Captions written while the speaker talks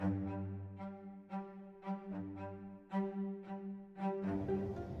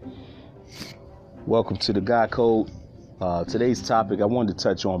Welcome to the God Code. Today's topic, I wanted to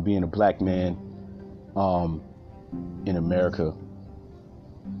touch on being a black man in America,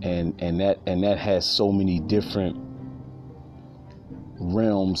 and that has so many different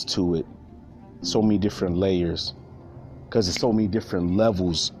realms to it, so many different layers, because there's so many different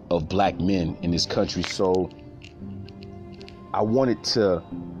levels of black men in this country. So I wanted to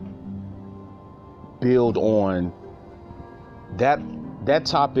build on that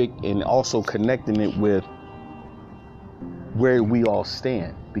topic and also connecting it with where we all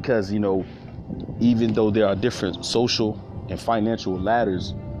stand, because even though there are different social and financial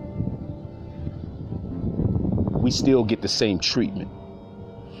ladders, we still get the same treatment.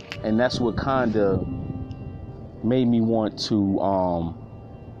 And that's what kind of made me want to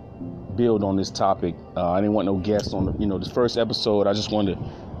build on this topic. I didn't want no guests on this first episode. I just wanted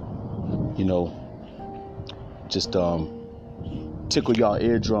to just tickle y'all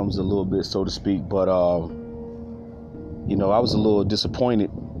eardrums a little bit, so to speak. But I was a little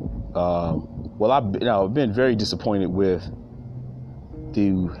disappointed. I've been very disappointed with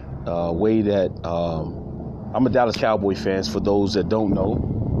the way that I'm a Dallas Cowboy fan. For those that don't know,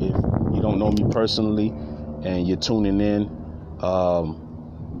 if you don't know me personally and you're tuning in,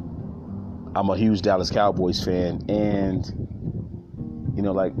 I'm a huge Dallas Cowboys fan. And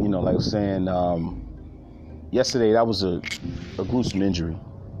like I was saying, yesterday that was a gruesome injury.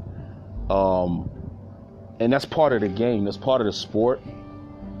 And that's part of the game. That's part of the sport.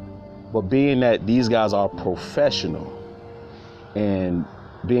 But being that these guys are professional, and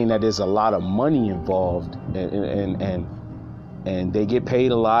being that there's a lot of money involved, and they get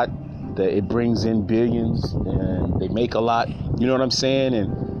paid a lot, that it brings in billions, and they make a lot. You know what I'm saying?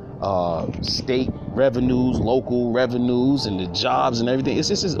 And state revenues, local revenues, and the jobs and everything. This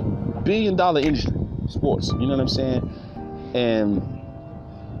is a $1 billion industry, sports. You know what I'm saying? And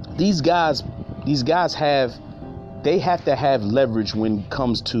these guys have to have leverage when it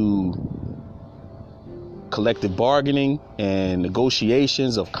comes to collective bargaining and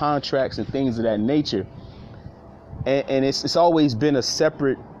negotiations of contracts and things of that nature. And it's always been a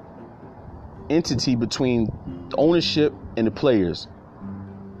separate entity between the ownership and the players.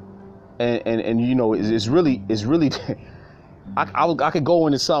 And it's really I could go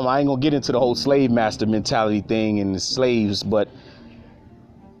into something. I ain't gonna get into the whole slave master mentality thing and the slaves, but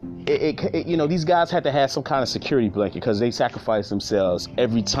these guys had to have some kind of security blanket, because they sacrifice themselves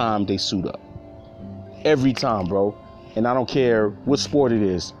every time they suit up. Every time, bro. And I don't care what sport it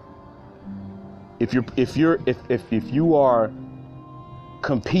is. If you are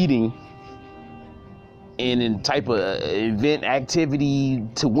competing in a type of event activity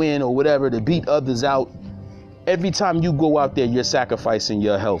to win or whatever, to beat others out, every time you go out there, you're sacrificing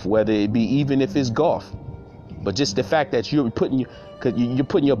your health, whether it be, even if it's golf. But just the fact that you're putting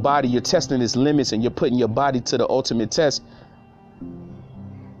your body, you're testing its limits, and you're putting your body to the ultimate test.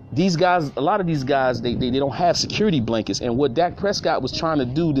 These guys, a lot of these guys, they don't have security blankets. And what Dak Prescott was trying to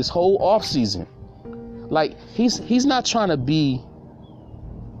do this whole offseason, like, he's not trying to be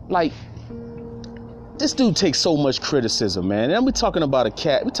like, this dude takes so much criticism, man. And we're talking about a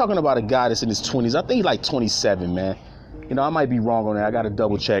guy that's in his 20s. I think he's like 27, man. I might be wrong on that. I got to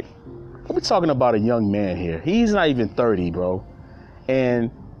double check. But we're talking about a young man here. He's not even 30, bro. And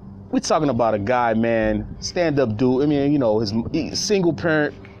we're talking about a guy, man, stand-up dude. I mean, his single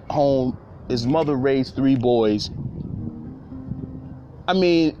parent home. His mother raised 3 boys. I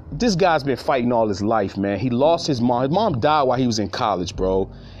mean, this guy's been fighting all his life, man. He lost his mom. His mom died while he was in college, bro.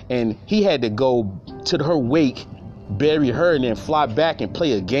 And he had to go to her wake, bury her, and then fly back and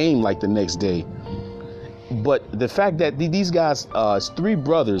play a game like the next day. But the fact that these guys, 3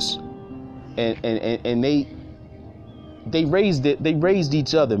 brothers, and they raised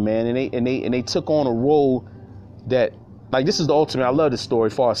each other, man, and they took on a role that, like, this is the ultimate. I love this story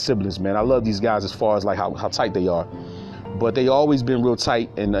as far as siblings, man. I love these guys as far as like how tight they are, but they always been real tight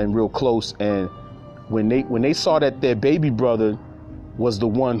and real close. And when they saw that their baby brother was the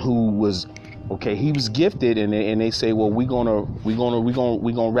one who was okay, he was gifted, and they say, well, we gonna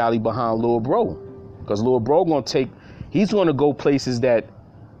rally behind Lil Bro, because Lil Bro he's gonna go places that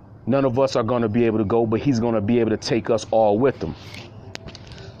none of us are going to be able to go, but he's going to be able to take us all with him.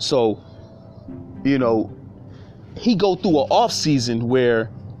 So, he go through an off season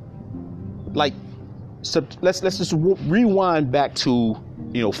where, like, so let's just rewind back to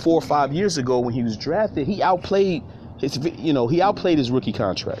 4 or 5 years ago when he was drafted. He outplayed his rookie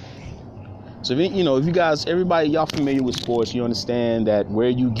contract. So if you guys, everybody, y'all familiar with sports, you understand that where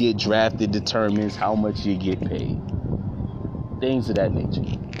you get drafted determines how much you get paid. Things of that nature.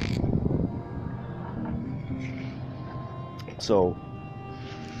 So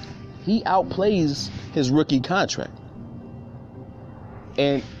he outplays his rookie contract.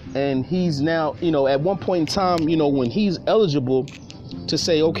 And he's now, at one point in time, when he's eligible to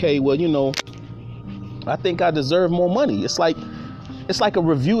say, okay, well, I think I deserve more money. It's like a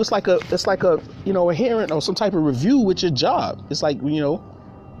review. It's like a a hearing or some type of review with your job. It's like,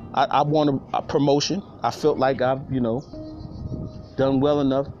 I want a promotion. I felt like I've, done well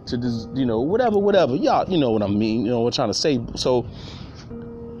enough to just, whatever. Y'all, you know what I mean? What I'm trying to say. So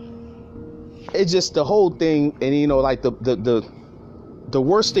it's just the whole thing. And, like the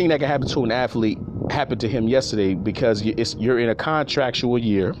worst thing that can happen to an athlete happened to him yesterday, because you're in a contractual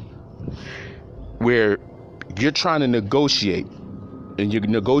year where you're trying to negotiate, and you're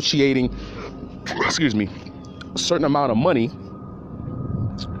negotiating, a certain amount of money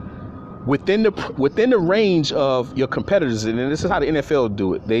within the range of your competitors. And this is how the NFL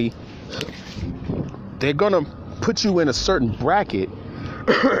do it. They're gonna put you in a certain bracket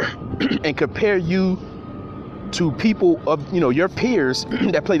and compare you to people of your peers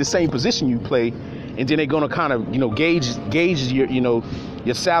that play the same position you play, and then they're gonna kind of gauge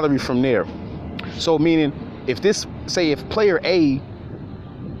your salary from there. So meaning, if player A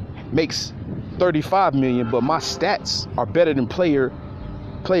makes 35 million, but my stats are better than player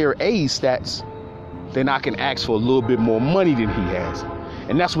A's stats, then I can ask for a little bit more money than he has.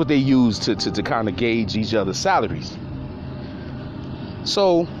 And that's what they use to kind of gauge each other's salaries.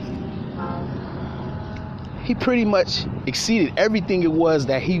 So he pretty much exceeded everything it was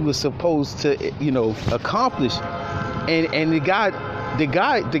that he was supposed to, accomplish. And the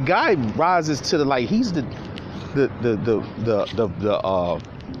guy rises to the light. He's the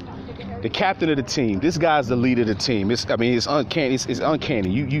captain of the team. This guy's the leader of the team. It's uncanny. It's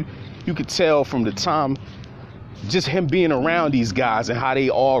uncanny. You could tell from the time, just him being around these guys and how they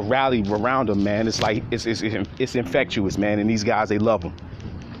all rally around him, man. It's like it's infectious, man. And these guys, they love him.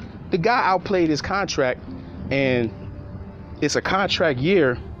 The guy outplayed his contract, and it's a contract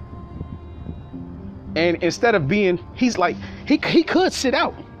year. And instead of he's like, he could sit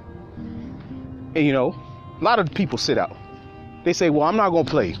out. And a lot of people sit out. They say, well, I'm not going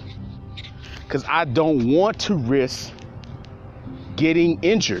to play because I don't want to risk getting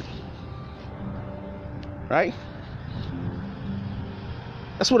injured. Right?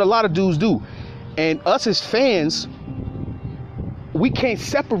 That's what a lot of dudes do. And us as fans, we can't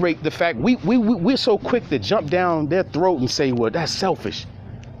separate the fact we're so quick to jump down their throat and say, well, that's selfish.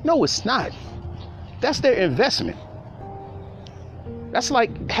 No, it's not. That's their investment. That's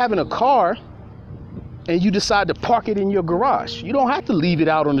like having a car and you decide to park it in your garage. You don't have to leave it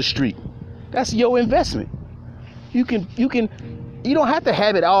out on the street. That's your investment. You don't have to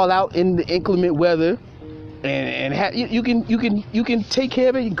have it all out in the inclement weather, and you can take care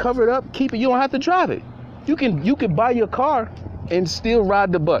of it, you can cover it up, keep it. You don't have to drive it. You can buy your car and still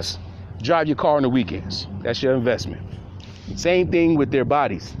ride the bus. Drive your car on the weekends. That's your investment. Same thing with their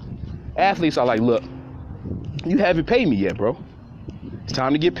bodies. Athletes are like, look, you haven't paid me yet, bro. It's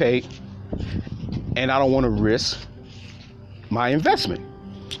time to get paid. And I don't want to risk my investment,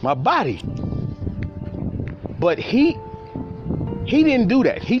 my body. But he didn't do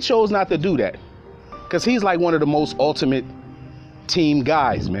that. He chose not to do that. Because he's like one of the most ultimate team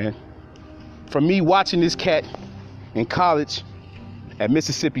guys, man. From me watching this cat in college at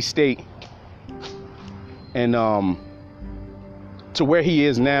Mississippi State and to where he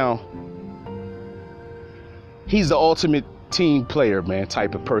is now, he's the ultimate team player, man,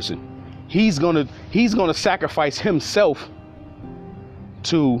 type of person. He's gonna sacrifice himself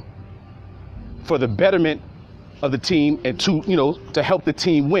for the betterment of the team and to help the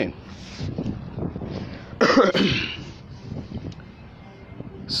team win.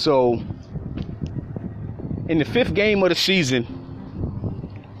 So in the 5th game of the season,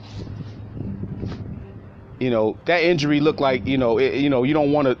 that injury looked like, you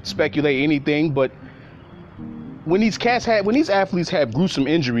don't want to speculate anything, but when these athletes have gruesome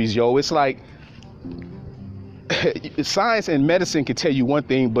injuries, it's like science and medicine can tell you one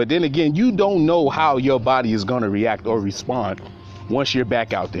thing, but then again, you don't know how your body is going to react or respond once you're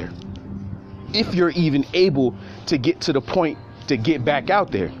back out there. If you're even able to get to the point to get back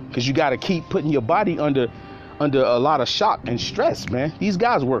out there, because you got to keep putting your body under a lot of shock and stress, man. These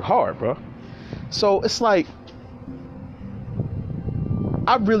guys work hard, bro. So it's like,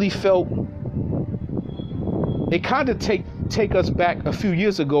 I really felt it kind of take us back a few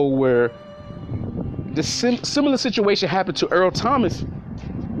years ago where the similar situation happened to Earl Thomas.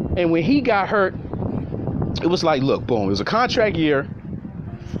 And when he got hurt, it was like, look, boom, it was a contract year.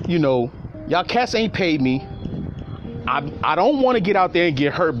 Y'all cats ain't paid me. I don't want to get out there and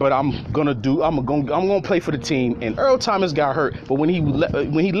get hurt, but I'm gonna play for the team. And Earl Thomas got hurt, but when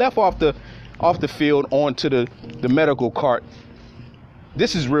he left off the field onto the medical cart,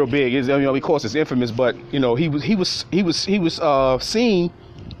 this is real big. Of course, it's infamous, but he was seen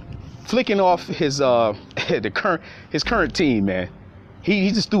flicking off his current team, man.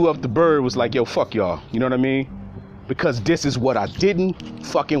 He just threw up the bird, was like, yo, fuck y'all. You know what I mean? Because this is what I didn't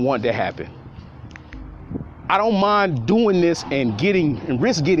fucking want to happen. I don't mind doing this and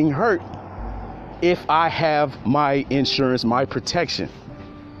risk getting hurt if I have my insurance, my protection.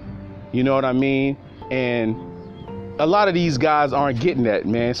 You know what I mean? And a lot of these guys aren't getting that,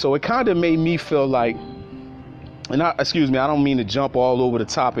 man. So it kind of made me feel like, I don't mean to jump all over the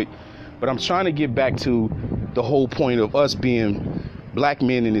topic, but I'm trying to get back to the whole point of us being black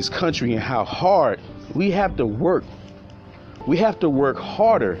men in this country and how hard we have to work. We have to work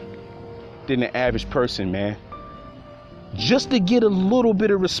harder than the average person, man, just to get a little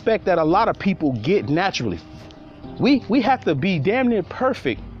bit of respect that a lot of people get naturally. We have to be damn near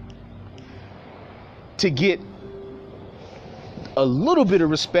perfect to get a little bit of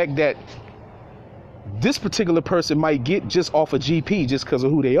respect that this particular person might get just off of GP, just because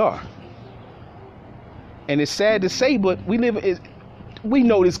of who they are. And it's sad to say, but we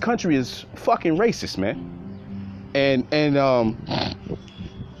know this country is fucking racist, man. And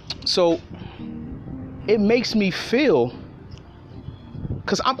so it makes me feel,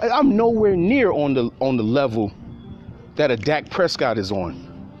 because I'm nowhere near on the level that a Dak Prescott is on,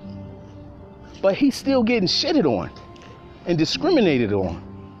 but he's still getting shitted on and discriminated on,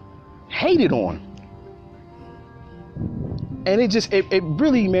 hated on. And it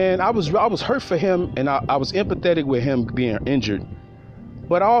really, man, I was hurt for him, and I was empathetic with him being injured.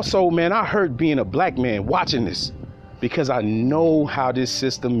 But also, man, I hurt being a black man watching this, because I know how this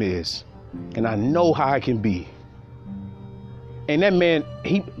system is, and I know how it can be. And that man,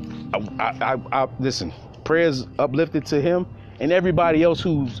 listen, prayers uplifted to him and everybody else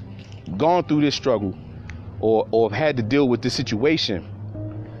who's gone through this struggle or have had to deal with this situation.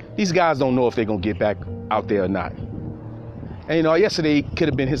 These guys don't know if they're gonna get back out there or not. And yesterday could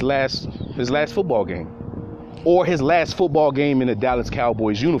have been his last football game, or his last football game in a Dallas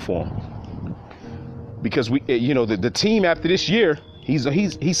Cowboys uniform. Because the team after this year,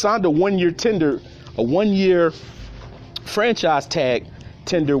 he signed a 1 year tender, a 1 year franchise tag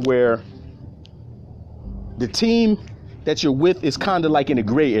tender, where the team that you're with is kind of like in a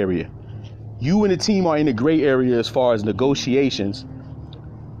gray area. You and the team are in a gray area as far as negotiations.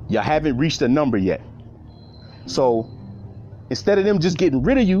 You haven't reached a number yet. So instead of them just getting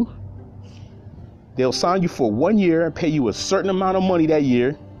rid of you, they'll sign you for 1 year and pay you a certain amount of money that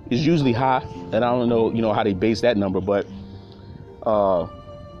year. It's usually high, and I don't know, how they base that number, but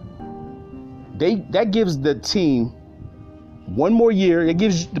that gives the team 1 more year. It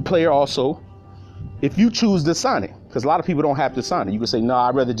gives the player also, if you choose to sign it, because a lot of people don't have to sign it. You can say, no,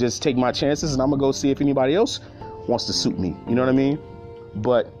 I'd rather just take my chances, and I'm gonna go see if anybody else wants to suit me. You know what I mean?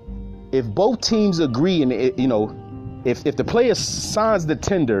 But if both teams agree, and if the player signs the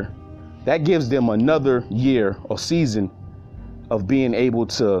tender, that gives them another year or season of being able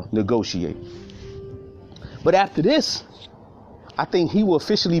to negotiate. But after this, I think he will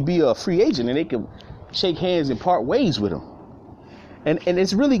officially be a free agent, and they can shake hands and part ways with him. And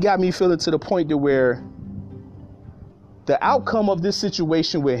it's really got me feeling to the point to where the outcome of this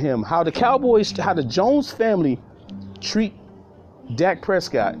situation with him, how the Jones family treat Dak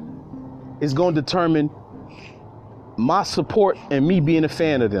Prescott, is going to determine my support and me being a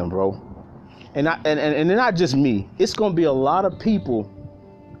fan of them, bro. And not just me. It's going to be a lot of people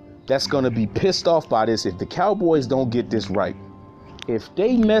that's going to be pissed off by this if the Cowboys don't get this right. If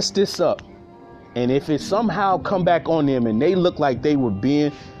they mess this up, and if it somehow come back on them and they look like they were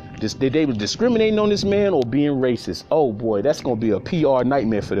discriminating on this man or being racist, oh boy, that's going to be a PR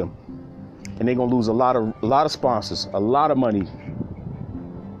nightmare for them. And they're going to lose a lot of sponsors, a lot of money,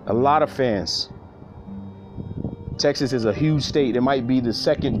 a lot of fans. Texas is a huge state. It might be the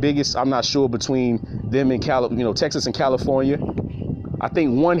second biggest, I'm not sure, between them and Texas and California. I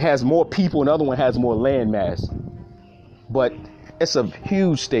think one has more people and the other one has more land mass. But it's a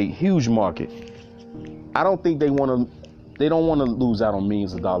huge state, huge market. I don't think they don't want to lose out on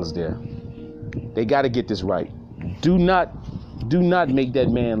millions of dollars there. They got to get this right. Do not make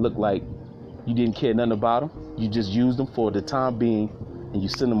that man look like you didn't care nothing about him. You just used him for the time being and you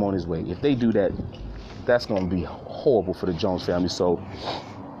send him on his way. If they do that, that's going to be horrible for the Jones family. So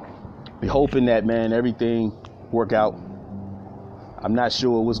be hoping that, man, everything work out. I'm not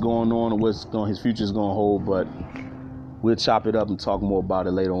sure what's going on or his future is going to hold, but we'll chop it up and talk more about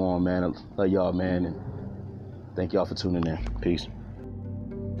it later on, man. I love y'all, man. And Thank y'all for tuning in. Peace.